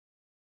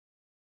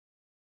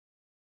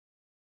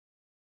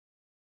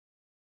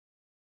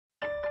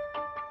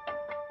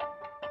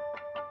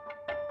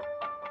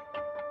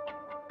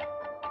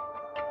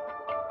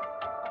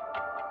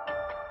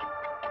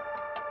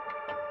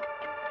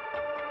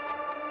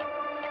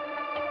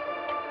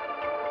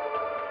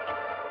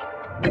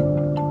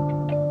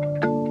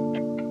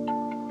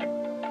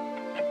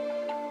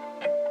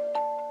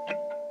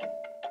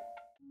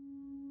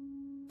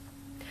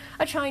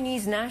A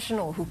Chinese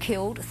national who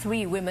killed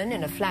 3 women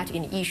in a flat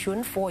in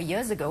Yishun 4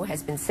 years ago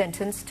has been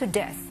sentenced to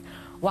death.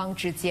 Wang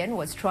Zhijian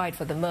was tried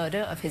for the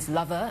murder of his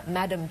lover,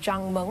 Madam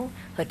Zhang Meng,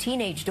 her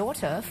teenage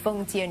daughter,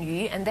 Feng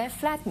Jianyu, and their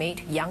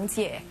flatmate, Yang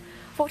Jie.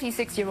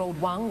 46-year-old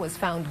Wang was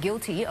found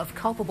guilty of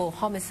culpable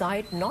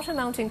homicide not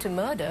amounting to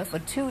murder for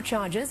 2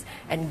 charges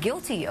and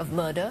guilty of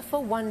murder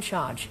for 1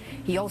 charge.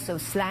 He also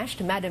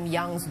slashed Madam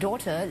Yang's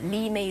daughter,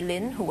 Li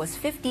Meilin, who was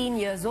 15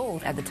 years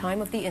old at the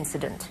time of the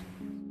incident.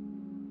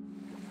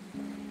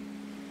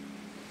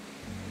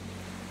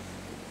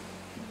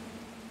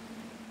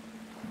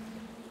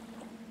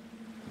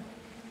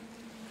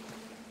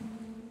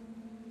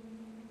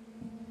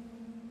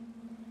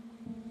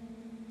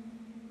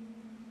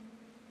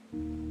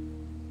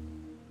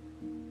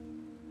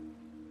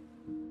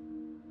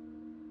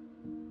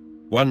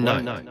 One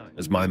night,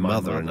 as my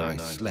mother and I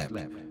slept,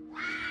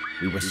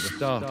 we were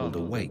startled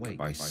awake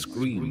by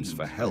screams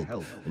for help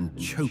and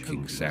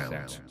choking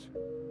sounds.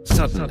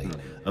 Suddenly,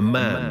 a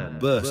man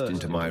burst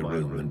into my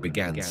room and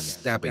began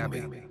stabbing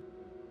me.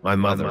 My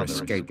mother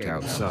escaped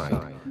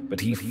outside,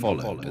 but he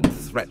followed and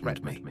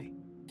threatened me.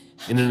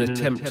 In an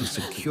attempt to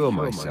secure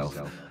myself,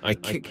 I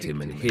kicked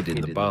him and hid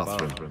in the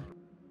bathroom,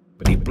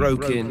 but he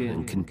broke in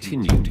and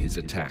continued his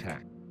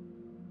attack.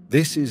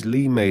 This is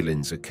Li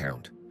Meilin's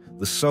account,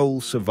 the sole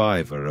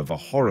survivor of a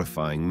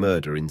horrifying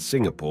murder in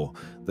Singapore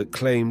that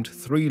claimed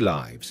 3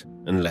 lives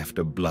and left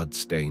a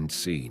blood-stained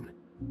scene.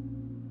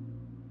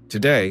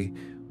 Today,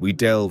 we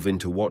delve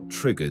into what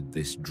triggered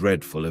this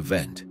dreadful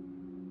event.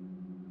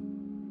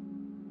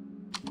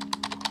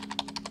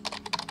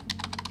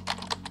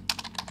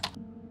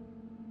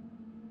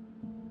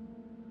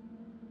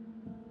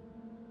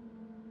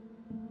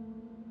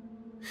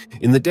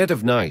 In the dead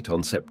of night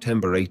on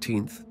September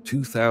 18,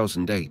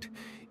 2008,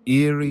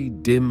 eerie,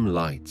 dim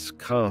lights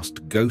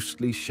cast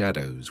ghostly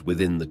shadows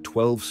within the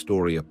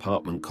 12-story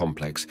apartment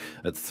complex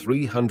at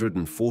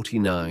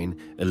 349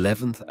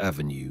 11th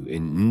Avenue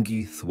in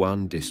Nguy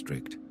Thuan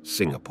District,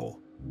 Singapore.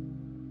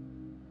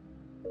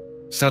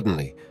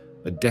 Suddenly,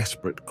 a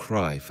desperate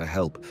cry for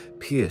help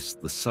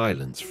pierced the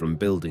silence from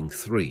Building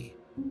 3,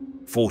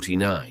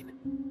 49,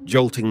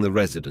 jolting the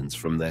residents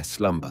from their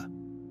slumber.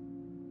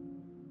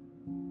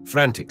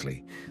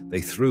 Frantically,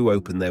 they threw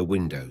open their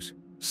windows,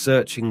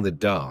 searching the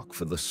dark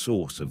for the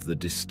source of the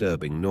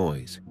disturbing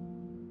noise.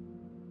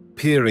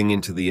 Peering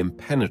into the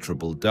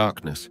impenetrable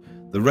darkness,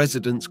 the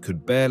residents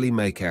could barely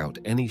make out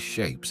any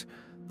shapes,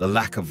 the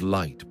lack of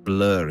light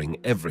blurring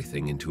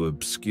everything into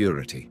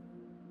obscurity.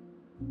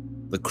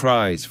 The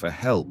cries for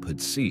help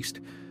had ceased,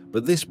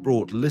 but this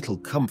brought little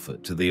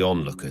comfort to the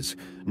onlookers,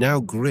 now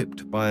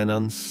gripped by an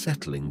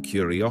unsettling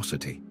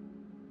curiosity.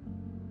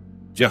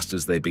 Just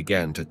as they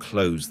began to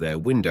close their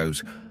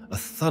windows, a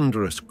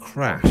thunderous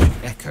crash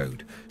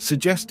echoed,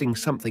 suggesting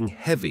something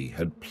heavy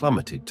had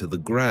plummeted to the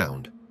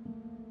ground.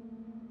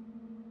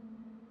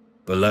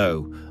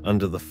 Below,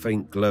 under the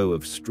faint glow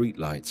of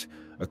streetlights,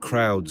 a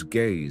crowd's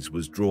gaze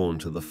was drawn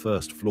to the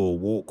first-floor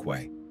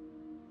walkway.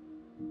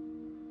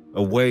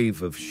 A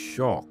wave of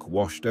shock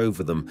washed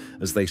over them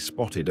as they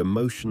spotted a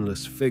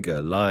motionless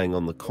figure lying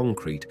on the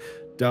concrete,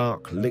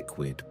 dark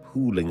liquid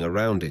pooling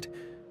around it,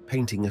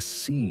 painting a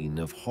scene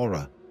of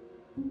horror.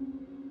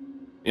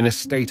 In a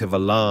state of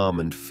alarm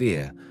and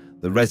fear,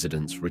 the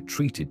residents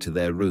retreated to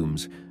their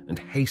rooms and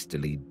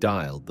hastily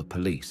dialed the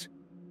police.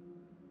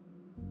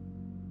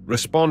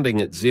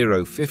 Responding at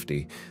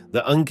 050,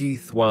 the Nguy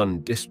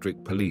Thuan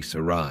District Police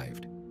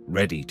arrived,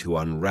 ready to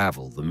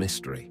unravel the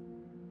mystery.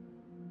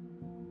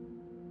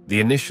 The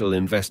initial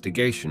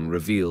investigation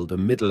revealed a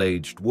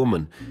middle-aged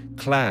woman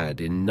clad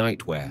in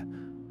nightwear,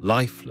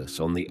 lifeless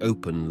on the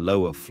open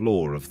lower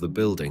floor of the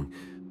building.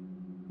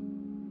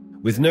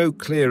 With no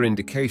clear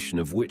indication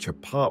of which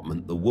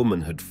apartment the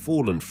woman had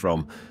fallen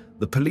from,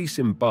 the police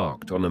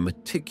embarked on a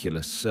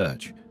meticulous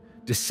search,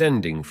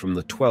 descending from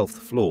the 12th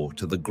floor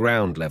to the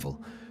ground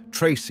level,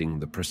 tracing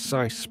the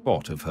precise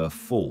spot of her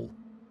fall.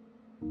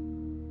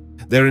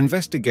 Their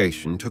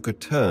investigation took a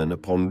turn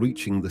upon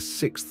reaching the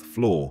 6th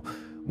floor,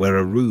 where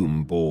a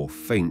room bore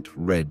faint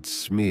red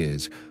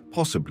smears,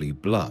 possibly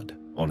blood,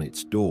 on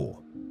its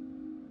door.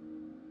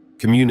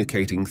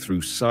 Communicating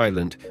through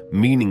silent,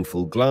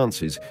 meaningful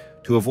glances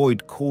to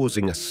avoid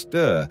causing a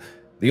stir,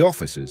 the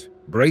officers,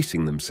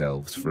 bracing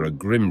themselves for a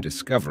grim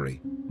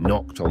discovery,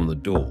 knocked on the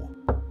door.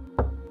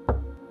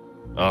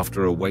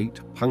 After a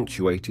wait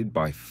punctuated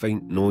by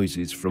faint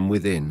noises from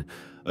within,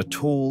 a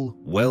tall,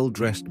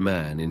 well-dressed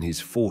man in his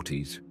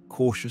 40s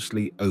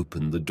cautiously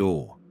opened the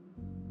door.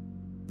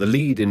 The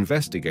lead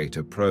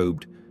investigator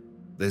probed,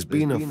 "There's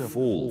been a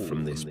fall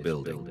from this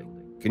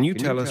building. Can you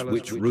tell us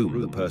which room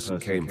the person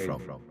came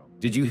from?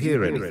 Did you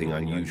hear anything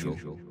unusual?"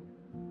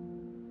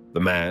 The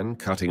man,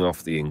 cutting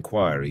off the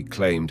inquiry,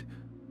 claimed,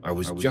 "I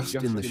was just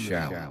in the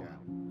shower,"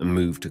 and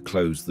moved to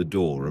close the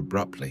door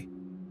abruptly.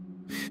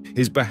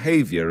 His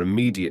behavior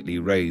immediately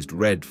raised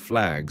red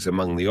flags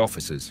among the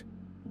officers.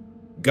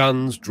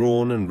 Guns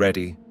drawn and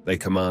ready, they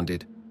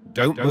commanded.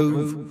 "Don't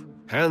move.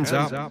 Hands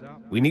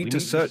up. We need to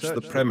search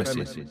the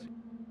premises.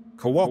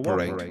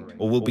 Cooperate,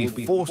 or we'll be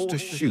forced to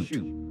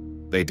shoot,"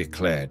 they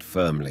declared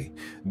firmly,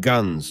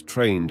 guns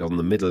trained on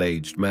the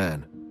middle-aged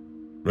man.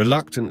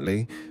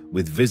 Reluctantly,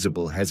 with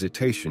visible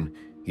hesitation,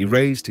 he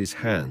raised his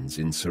hands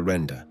in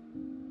surrender.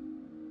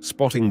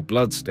 Spotting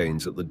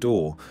bloodstains at the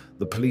door,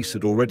 the police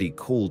had already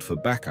called for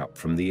backup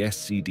from the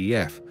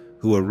SCDF,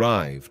 who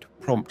arrived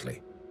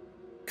promptly.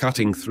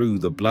 Cutting through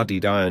the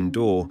bloodied iron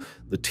door,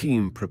 the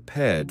team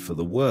prepared for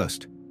the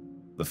worst.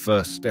 The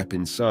first step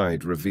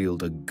inside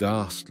revealed a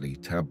ghastly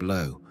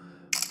tableau.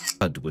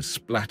 Blood was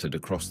splattered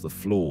across the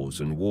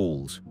floors and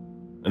walls.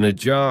 An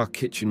ajar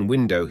kitchen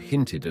window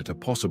hinted at a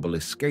possible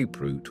escape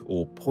route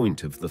or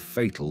point of the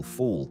fatal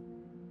fall.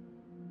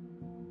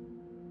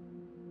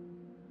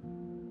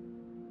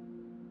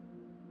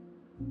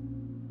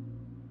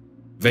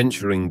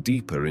 Venturing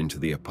deeper into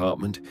the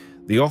apartment,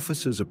 the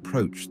officers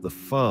approached the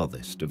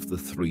farthest of the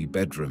 3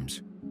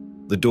 bedrooms.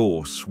 The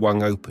door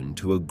swung open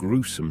to a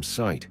gruesome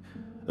sight.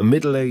 A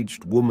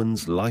middle-aged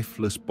woman's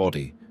lifeless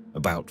body,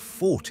 about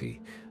 40,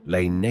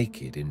 lay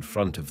naked in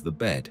front of the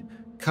bed,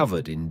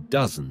 covered in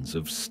dozens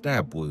of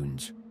stab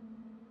wounds.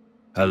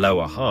 Her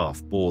lower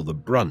half bore the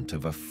brunt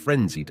of a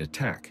frenzied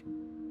attack.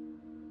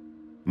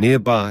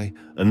 Nearby,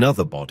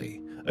 another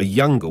body, a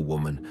younger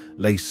woman,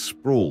 lay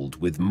sprawled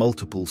with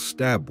multiple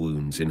stab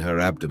wounds in her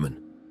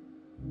abdomen.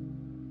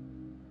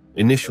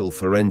 Initial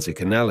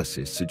forensic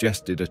analysis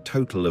suggested a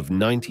total of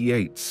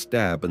 98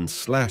 stab and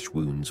slash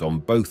wounds on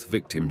both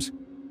victims.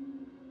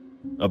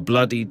 A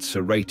bloodied,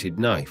 serrated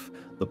knife,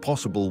 the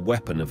possible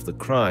weapon of the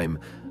crime,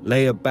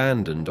 lay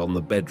abandoned on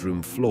the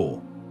bedroom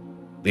floor.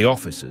 The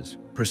officers,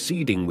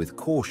 proceeding with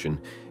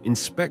caution,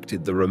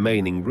 inspected the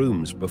remaining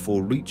rooms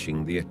before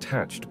reaching the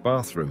attached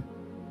bathroom.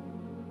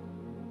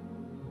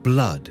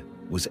 Blood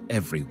was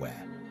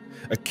everywhere.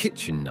 A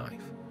kitchen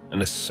knife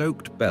and a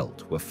soaked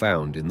belt were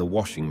found in the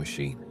washing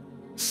machine,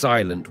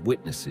 silent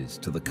witnesses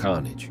to the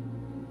carnage.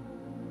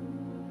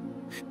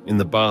 In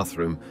the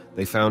bathroom,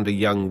 they found a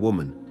young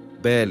woman,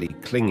 barely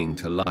clinging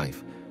to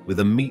life, with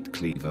a meat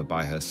cleaver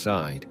by her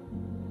side.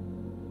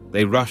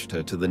 They rushed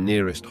her to the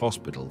nearest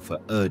hospital for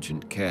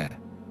urgent care.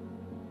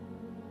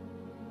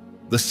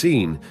 The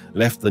scene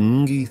left the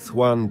Nghi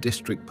Thuan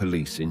District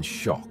Police in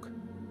shock.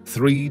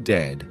 3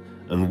 dead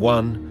and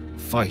 1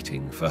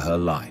 fighting for her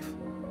life.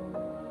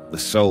 The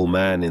sole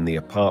man in the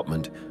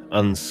apartment,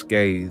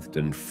 unscathed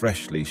and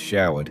freshly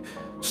showered,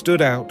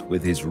 stood out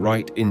with his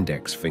right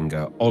index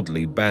finger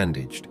oddly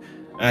bandaged,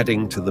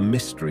 adding to the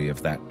mystery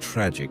of that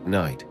tragic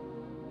night.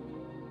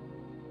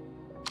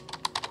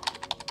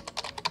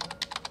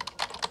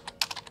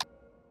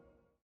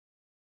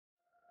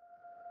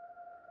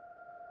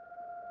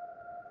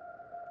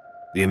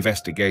 The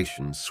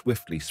investigation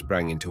swiftly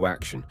sprang into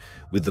action,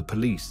 with the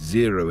police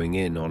zeroing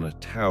in on a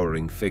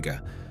towering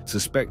figure,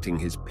 suspecting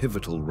his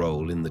pivotal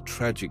role in the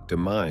tragic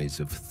demise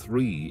of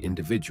 3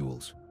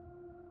 individuals.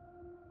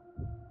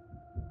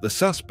 The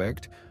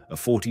suspect, a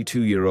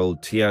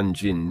 42-year-old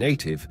Tianjin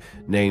native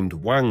named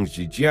Wang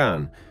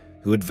Zhijian,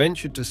 who had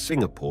ventured to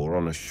Singapore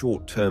on a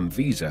short-term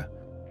visa,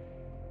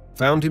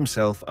 found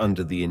himself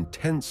under the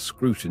intense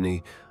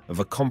scrutiny of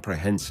a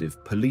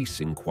comprehensive police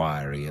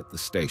inquiry at the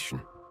station.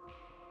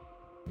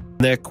 In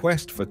their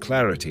quest for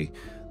clarity,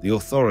 the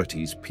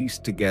authorities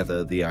pieced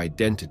together the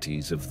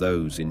identities of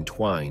those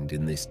entwined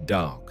in this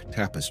dark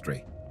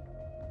tapestry.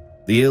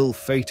 The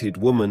ill-fated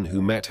woman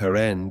who met her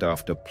end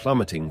after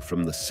plummeting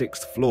from the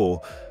 6th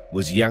floor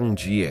was Yang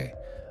Jie,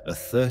 a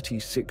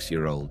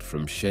 36-year-old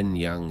from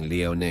Shenyang,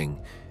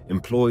 Liaoning,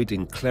 employed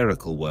in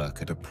clerical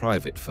work at a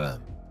private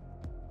firm.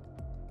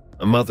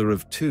 A mother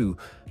of 2,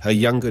 her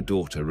younger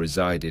daughter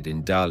resided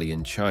in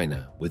Dalian,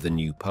 China, with a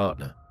new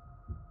partner.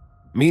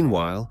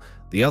 Meanwhile,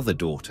 the other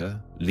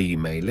daughter, Li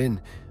Meilin,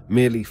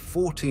 merely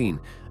 14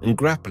 and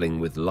grappling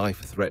with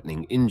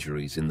life-threatening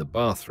injuries in the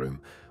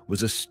bathroom,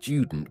 was a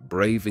student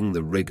braving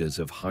the rigors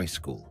of high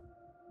school.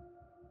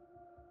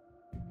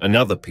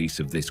 Another piece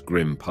of this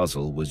grim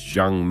puzzle was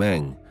Zhang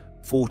Meng,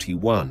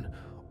 41,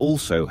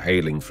 also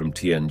hailing from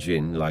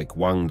Tianjin like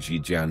Wang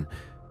Zhijian,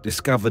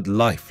 discovered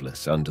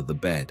lifeless under the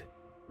bed.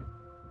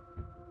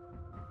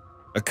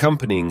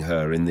 Accompanying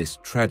her in this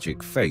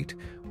tragic fate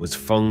was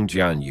Feng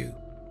Jianyu,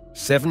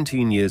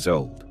 17 years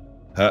old,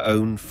 her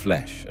own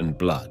flesh and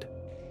blood.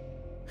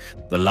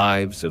 The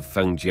lives of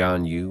Feng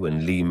Jianyu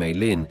and Li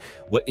Meilin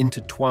were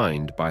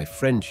intertwined by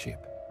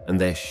friendship and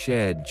their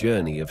shared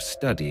journey of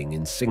studying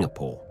in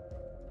Singapore.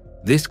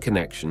 This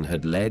connection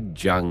had led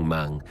Zhang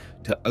Meng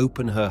to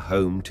open her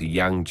home to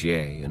Yang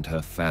Jie and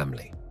her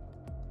family.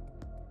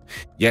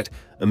 Yet,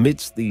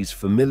 amidst these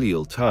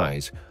familial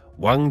ties,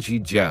 Wang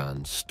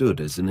Zhijian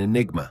stood as an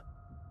enigma.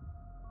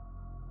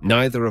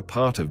 Neither a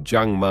part of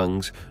Zhang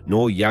Meng's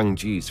nor Yang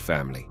Ji's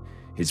family,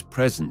 his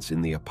presence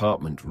in the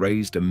apartment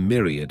raised a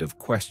myriad of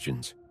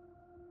questions.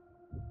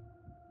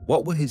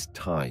 What were his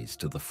ties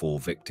to the 4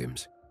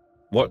 victims?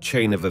 What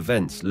chain of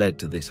events led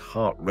to this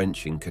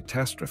heart-wrenching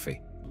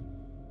catastrophe?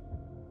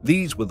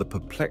 These were the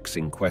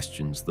perplexing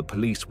questions the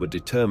police were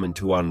determined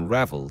to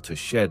unravel to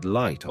shed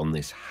light on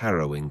this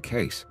harrowing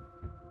case.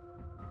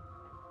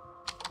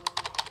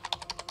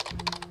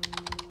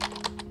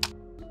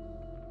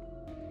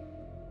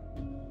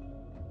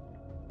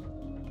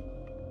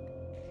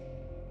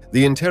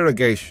 The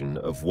interrogation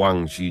of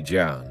Wang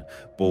Zhijian,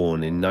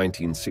 born in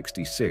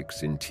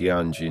 1966 in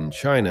Tianjin,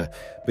 China,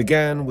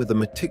 began with a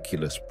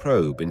meticulous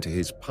probe into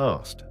his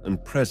past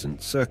and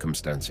present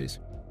circumstances.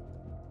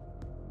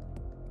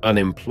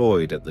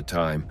 Unemployed at the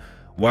time,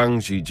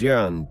 Wang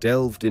Zhijian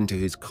delved into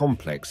his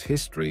complex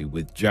history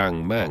with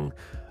Zhang Mang,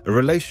 a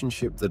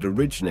relationship that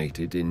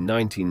originated in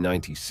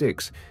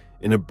 1996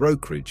 in a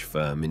brokerage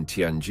firm in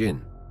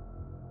Tianjin.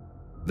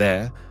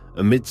 There,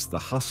 amidst the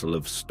hustle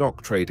of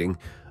stock trading,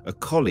 a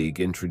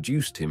colleague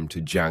introduced him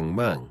to Zhang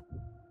Mang.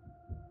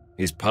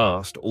 His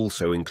past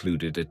also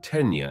included a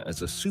tenure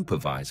as a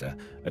supervisor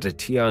at a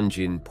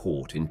Tianjin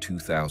port in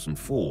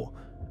 2004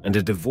 and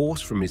a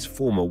divorce from his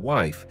former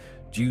wife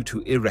due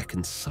to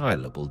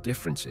irreconcilable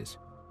differences.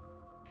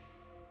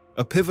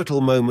 A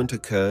pivotal moment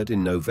occurred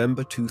in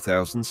November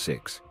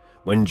 2006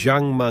 when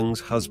Zhang Meng's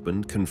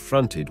husband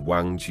confronted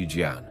Wang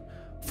Zhijian,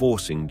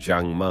 forcing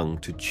Zhang Meng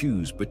to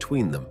choose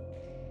between them.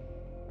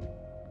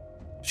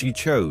 She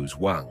chose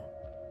Wang.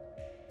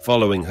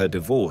 Following her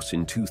divorce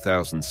in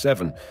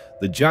 2007,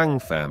 the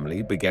Zhang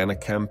family began a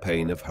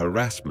campaign of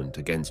harassment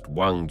against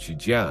Wang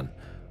Zhijian,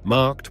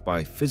 marked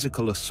by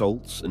physical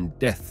assaults and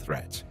death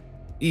threats,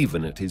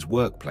 even at his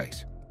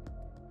workplace.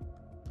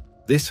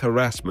 This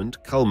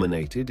harassment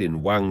culminated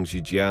in Wang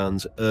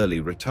Zhijian's early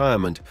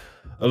retirement,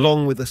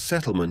 along with a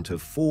settlement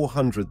of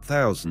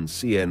 400,000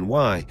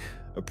 CNY,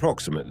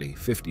 approximately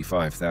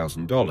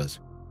 $55,000.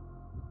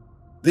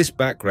 This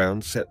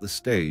background set the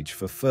stage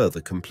for further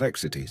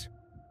complexities.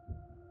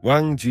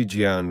 Wang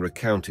Zhijian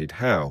recounted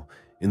how,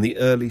 in the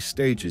early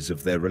stages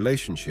of their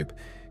relationship,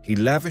 he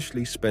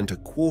lavishly spent a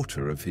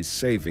quarter of his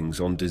savings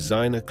on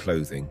designer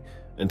clothing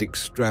and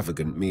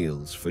extravagant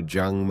meals for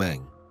Zhang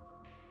Meng.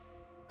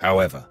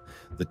 However,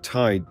 the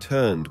tide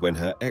turned when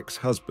her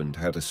ex-husband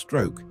had a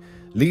stroke,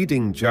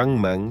 leading Zhang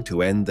Meng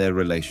to end their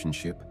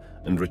relationship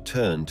and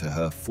return to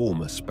her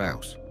former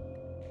spouse.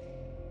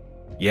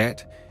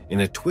 Yet,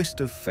 in a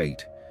twist of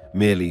fate,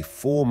 merely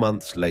 4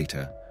 months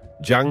later,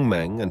 Zhang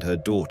Meng and her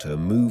daughter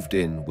moved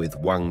in with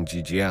Wang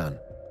Zhijian.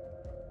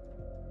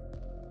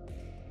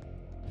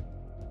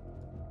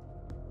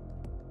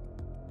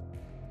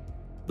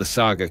 The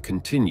saga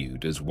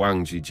continued as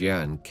Wang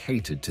Zhijian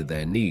catered to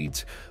their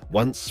needs,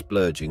 once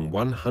splurging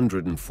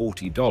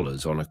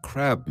 $140 on a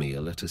crab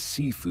meal at a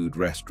seafood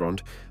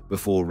restaurant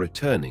before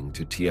returning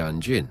to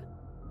Tianjin.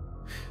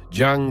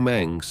 Zhang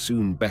Meng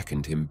soon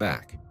beckoned him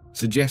back,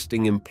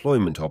 suggesting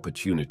employment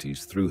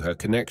opportunities through her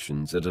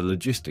connections at a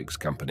logistics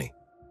company.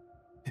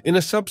 In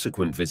a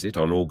subsequent visit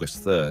on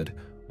August 3rd,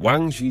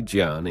 Wang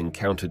Zhijian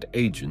encountered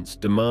agents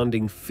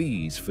demanding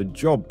fees for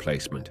job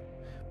placement,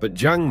 but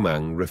Zhang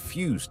Meng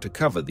refused to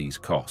cover these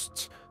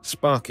costs,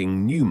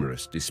 sparking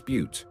numerous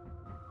disputes.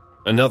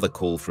 Another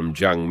call from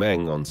Zhang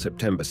Meng on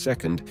September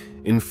 2nd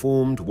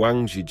informed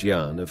Wang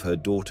Zhijian of her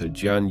daughter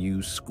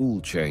Jianyu's school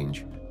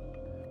change,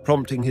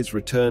 prompting his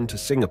return to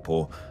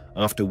Singapore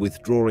after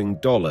withdrawing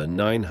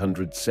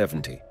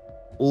 $970,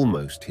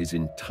 almost his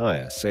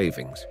entire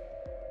savings.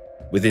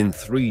 Within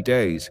 3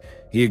 days,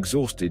 he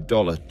exhausted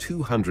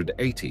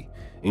 $280,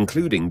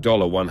 including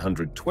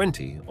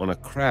 $120 on a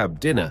crab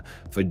dinner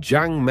for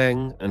Zhang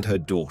Meng and her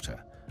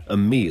daughter, a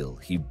meal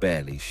he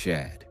barely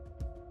shared.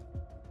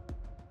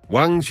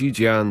 Wang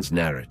Zhijian's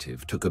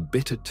narrative took a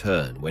bitter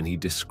turn when he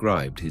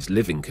described his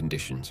living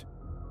conditions.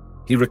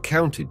 He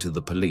recounted to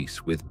the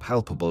police with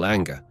palpable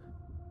anger,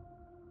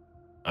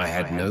 "I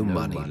had no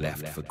money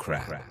left for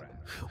crab.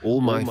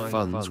 All my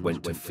funds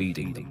went to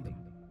feeding them.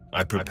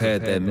 I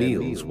prepared their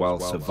meals while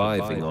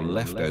surviving on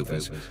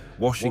leftovers,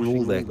 washing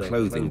all their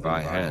clothing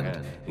by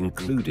hand,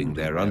 including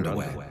their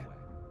underwear.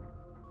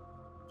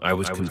 I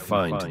was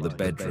confined to the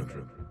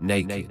bedroom,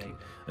 naked,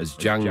 as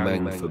Zhang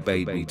Meng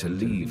forbade me to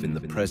leave in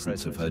the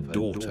presence of her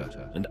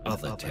daughter and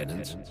other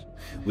tenants.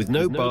 With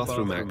no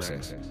bathroom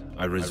access,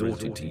 I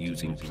resorted to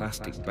using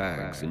plastic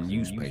bags and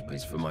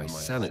newspapers for my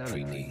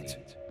sanitary needs.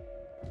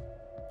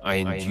 I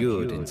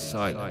endured in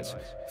silence,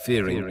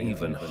 fearing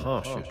even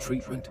harsher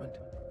treatment.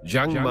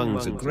 Zhang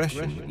Meng's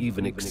aggression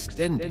even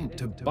extended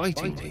to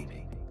biting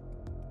me."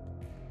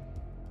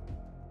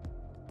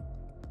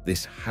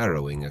 This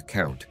harrowing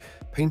account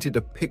painted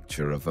a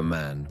picture of a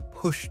man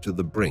pushed to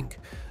the brink,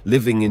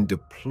 living in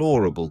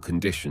deplorable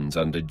conditions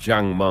under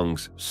Zhang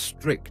Meng's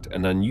strict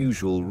and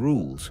unusual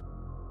rules,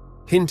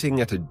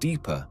 hinting at a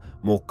deeper,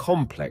 more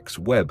complex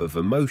web of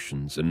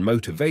emotions and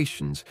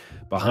motivations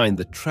behind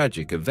the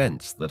tragic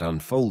events that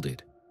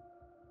unfolded.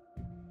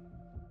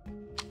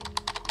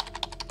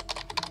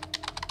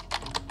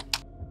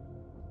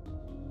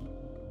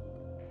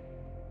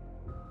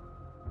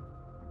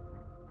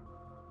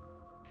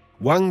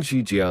 Wang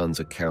Zhijian's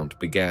account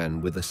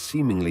began with a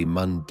seemingly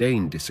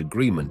mundane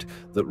disagreement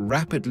that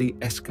rapidly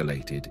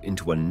escalated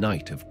into a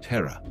night of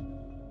terror.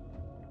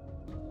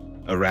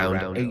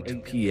 Around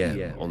 8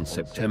 p.m. on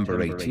September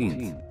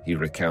 18th, he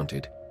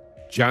recounted,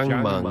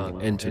 Zhang Meng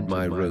entered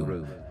my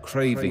room,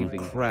 craving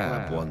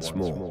crab once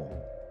more.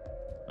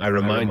 I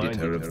reminded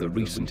her of the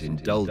recent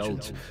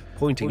indulgence,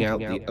 pointing out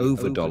the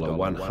over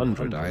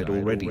 $100 I had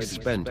already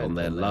spent on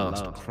their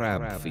last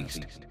crab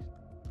feast.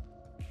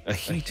 A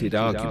heated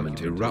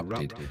argument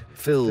erupted,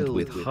 filled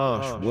with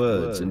harsh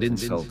words and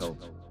insults.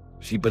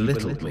 She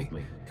belittled me,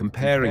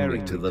 comparing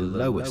me to the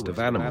lowest of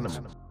animals.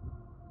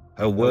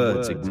 Her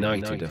words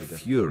ignited a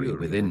fury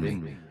within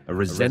me, a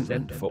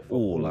resentment for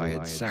all I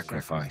had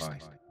sacrificed.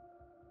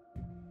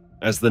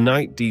 As the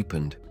night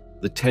deepened,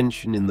 the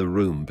tension in the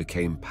room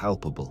became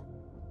palpable.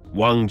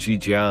 Wang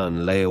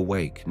Zhijian lay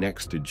awake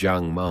next to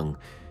Zhang Meng,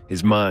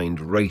 his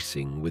mind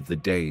racing with the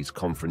day's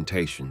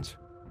confrontations.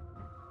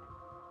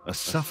 A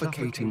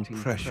suffocating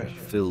pressure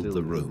filled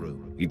the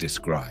room, he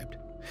described,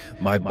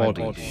 my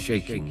body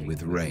shaking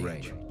with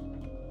rage.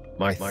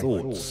 My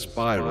thoughts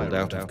spiraled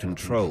out of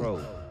control,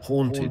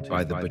 haunted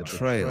by the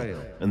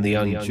betrayal and the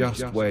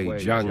unjust way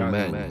Zhang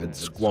Meng had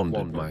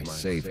squandered my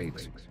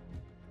savings.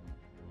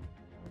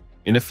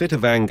 In a fit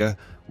of anger,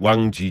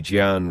 Wang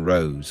Zhijian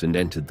rose and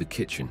entered the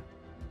kitchen.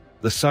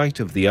 The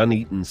sight of the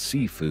uneaten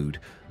seafood,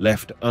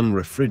 left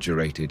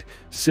unrefrigerated,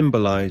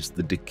 symbolized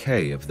the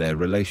decay of their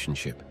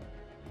relationship.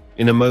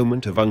 In a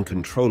moment of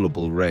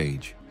uncontrollable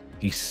rage,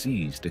 he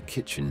seized a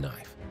kitchen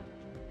knife.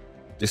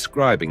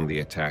 Describing the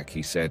attack,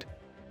 he said,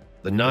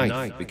 "The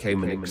knife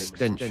became an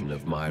extension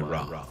of my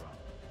wrath.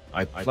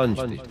 I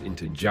plunged it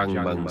into Zhang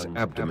Meng's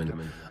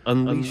abdomen,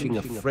 unleashing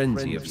a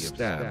frenzy of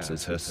stabs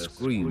as her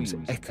screams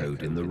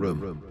echoed in the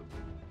room.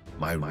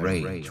 My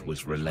rage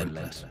was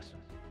relentless.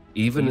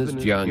 Even as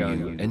Jian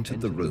Yu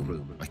entered the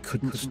room, I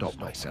couldn't stop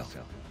myself.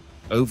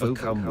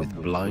 Overcome with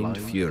blind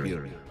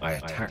fury, I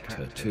attacked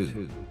her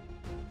too.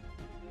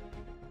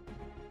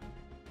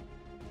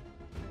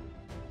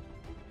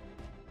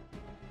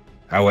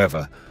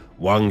 However,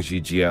 Wang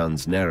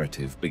Zhijian's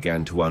narrative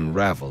began to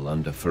unravel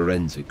under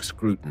forensic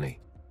scrutiny.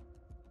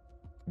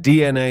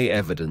 DNA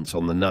evidence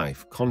on the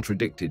knife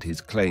contradicted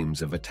his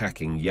claims of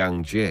attacking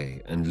Yang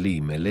Jie and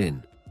Li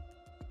Meilin.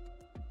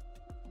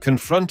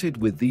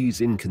 Confronted with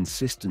these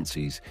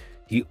inconsistencies,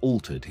 he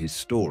altered his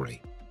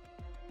story.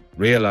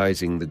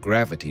 Realizing the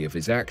gravity of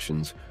his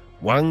actions,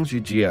 Wang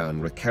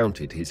Zhijian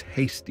recounted his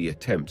hasty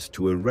attempts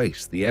to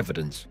erase the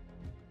evidence.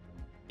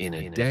 In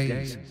a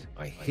daze,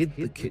 I hid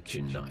the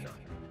kitchen knife,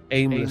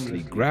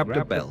 aimlessly grabbed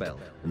a belt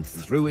and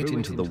threw it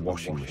into the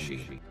washing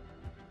machine.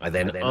 I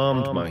then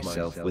armed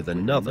myself with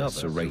another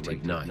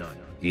serrated knife,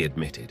 he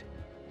admitted.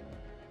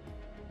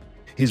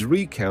 His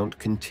recount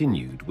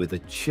continued with a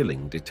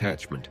chilling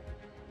detachment.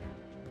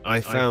 I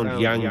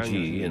found Yang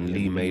Ji and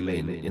Li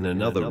Meilin in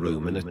another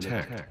room and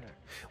attacked.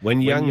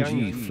 When Yang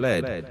Ji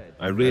fled,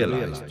 I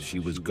realized she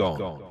was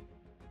gone.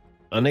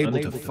 Unable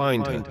to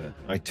find her,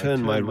 I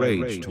turned my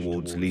rage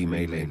towards Li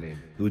Meilin,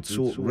 who had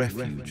sought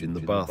refuge in the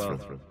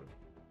bathroom.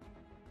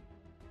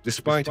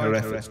 Despite her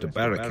efforts to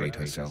barricade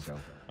herself,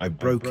 I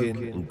broke in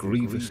and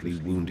grievously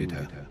wounded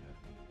her.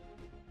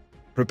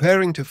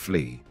 Preparing to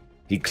flee,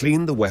 he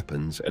cleaned the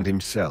weapons and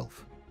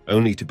himself,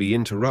 only to be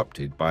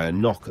interrupted by a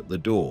knock at the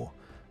door.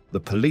 The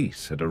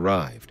police had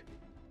arrived.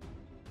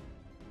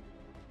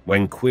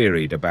 When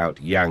queried about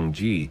Yang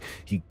Ji,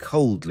 he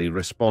coldly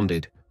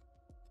responded,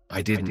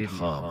 "I didn't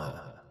harm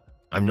her.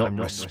 I'm not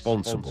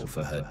responsible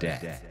for her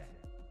death."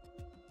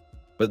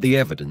 But the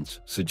evidence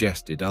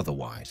suggested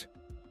otherwise.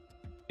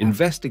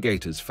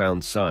 Investigators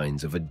found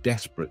signs of a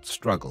desperate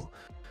struggle,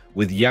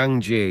 with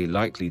Yang Jie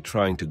likely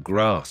trying to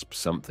grasp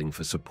something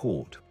for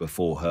support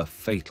before her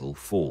fatal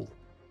fall.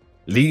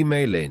 Li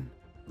Meilin,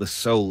 the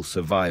sole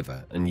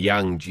survivor and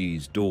Yang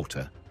Ji's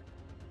daughter,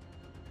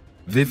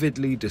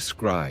 vividly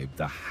described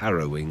the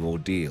harrowing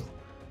ordeal,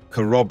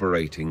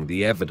 corroborating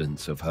the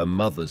evidence of her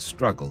mother's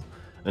struggle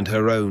and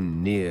her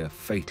own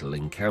near-fatal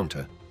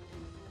encounter.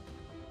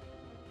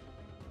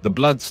 The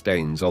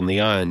bloodstains on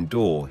the iron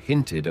door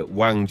hinted at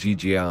Wang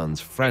Zhijian's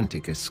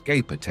frantic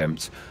escape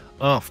attempts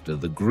after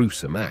the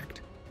gruesome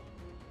act.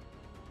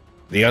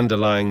 The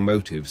underlying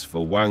motives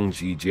for Wang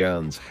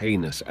Zhijian's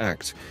heinous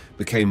acts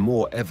became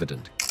more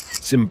evident,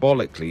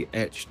 symbolically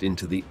etched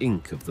into the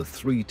ink of the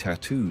 3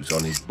 tattoos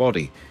on his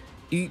body,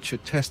 each a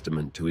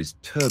testament to his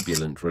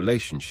turbulent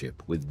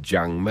relationship with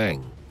Zhang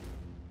Meng.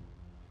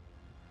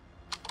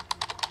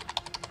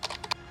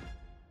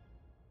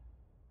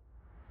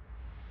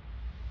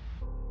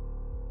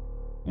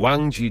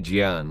 Wang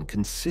Zhijian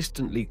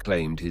consistently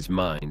claimed his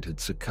mind had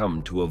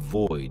succumbed to a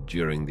void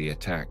during the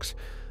attacks,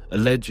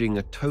 alleging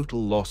a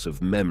total loss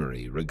of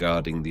memory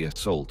regarding the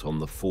assault on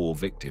the 4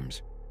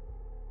 victims.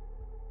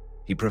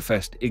 He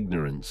professed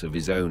ignorance of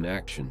his own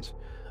actions,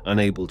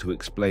 unable to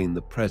explain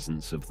the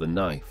presence of the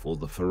knife or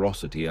the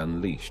ferocity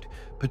unleashed,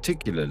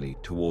 particularly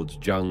towards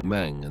Zhang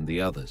Meng and the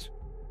others.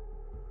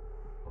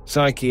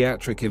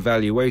 Psychiatric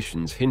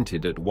evaluations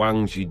hinted at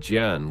Wang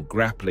Zhijian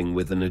grappling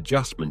with an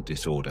adjustment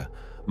disorder,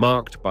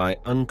 marked by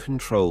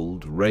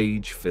uncontrolled,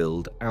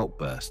 rage-filled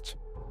outbursts.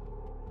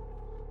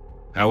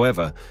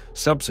 However,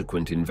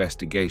 subsequent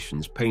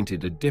investigations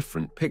painted a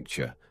different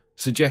picture,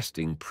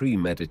 suggesting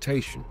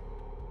premeditation.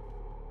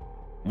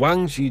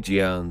 Wang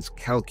Zhijian's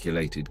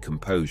calculated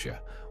composure,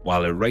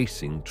 while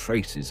erasing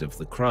traces of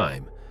the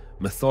crime,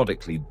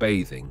 methodically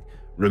bathing,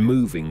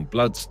 removing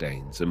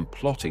bloodstains, and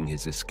plotting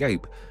his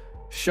escape,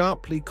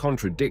 sharply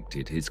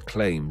contradicted his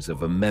claims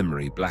of a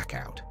memory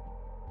blackout.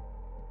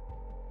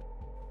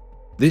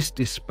 This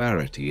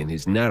disparity in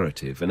his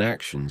narrative and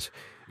actions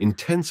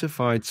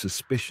intensified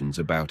suspicions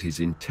about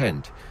his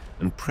intent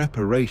and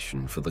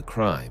preparation for the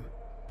crime.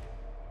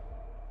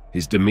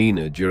 His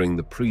demeanor during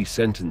the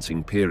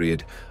pre-sentencing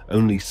period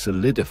only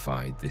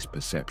solidified this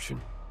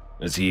perception,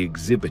 as he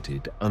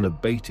exhibited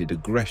unabated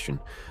aggression,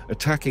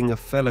 attacking a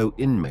fellow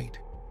inmate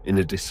in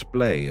a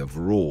display of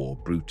raw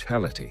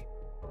brutality.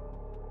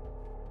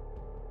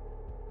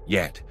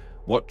 Yet,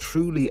 what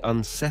truly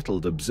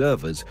unsettled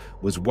observers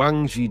was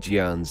Wang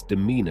Zhijian's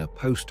demeanor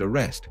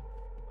post-arrest,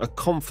 a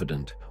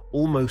confident,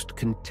 almost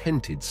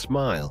contented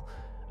smile,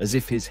 as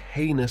if his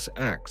heinous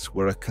acts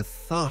were a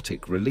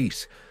cathartic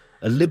release,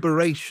 a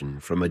liberation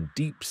from a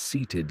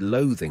deep-seated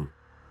loathing.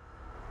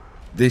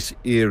 This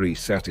eerie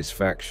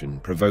satisfaction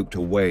provoked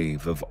a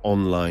wave of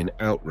online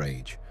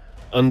outrage,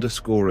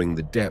 underscoring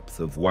the depth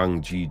of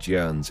Wang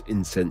Zhijian's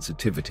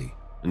insensitivity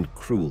and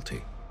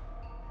cruelty.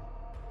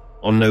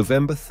 On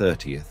November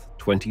 30th,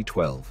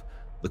 2012,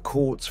 the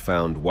courts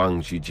found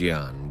Wang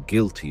Zhijian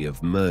guilty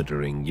of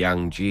murdering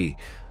Yang Ji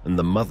and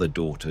the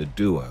mother-daughter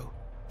duo,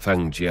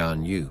 Fang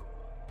Jianyu.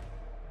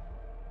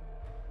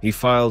 He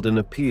filed an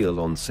appeal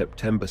on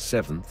September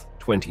 7th,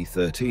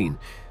 2013,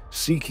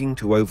 seeking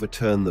to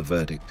overturn the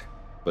verdict,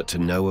 but to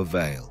no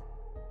avail.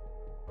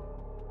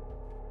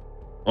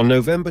 On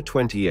November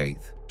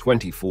 28th,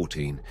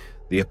 2014,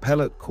 the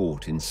appellate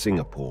court in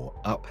Singapore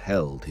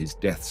upheld his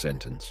death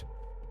sentence.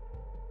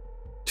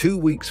 2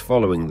 weeks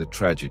following the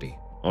tragedy,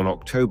 on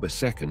October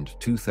 2nd,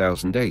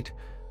 2008,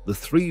 the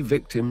 3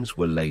 victims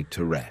were laid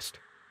to rest.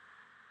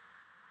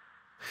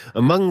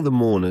 Among the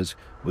mourners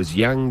was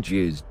Yang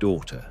Ji's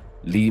daughter,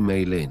 Li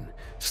Meilin,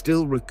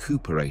 still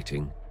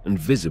recuperating and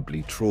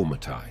visibly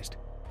traumatized.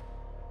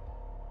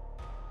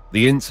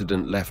 The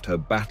incident left her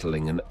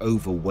battling an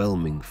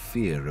overwhelming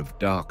fear of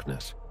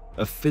darkness,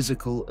 a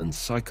physical and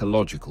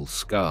psychological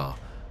scar,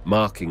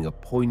 marking a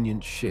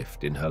poignant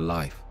shift in her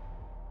life.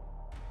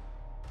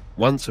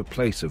 Once a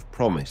place of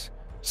promise,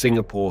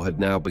 Singapore had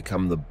now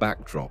become the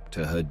backdrop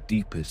to her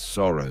deepest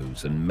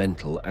sorrows and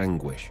mental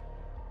anguish.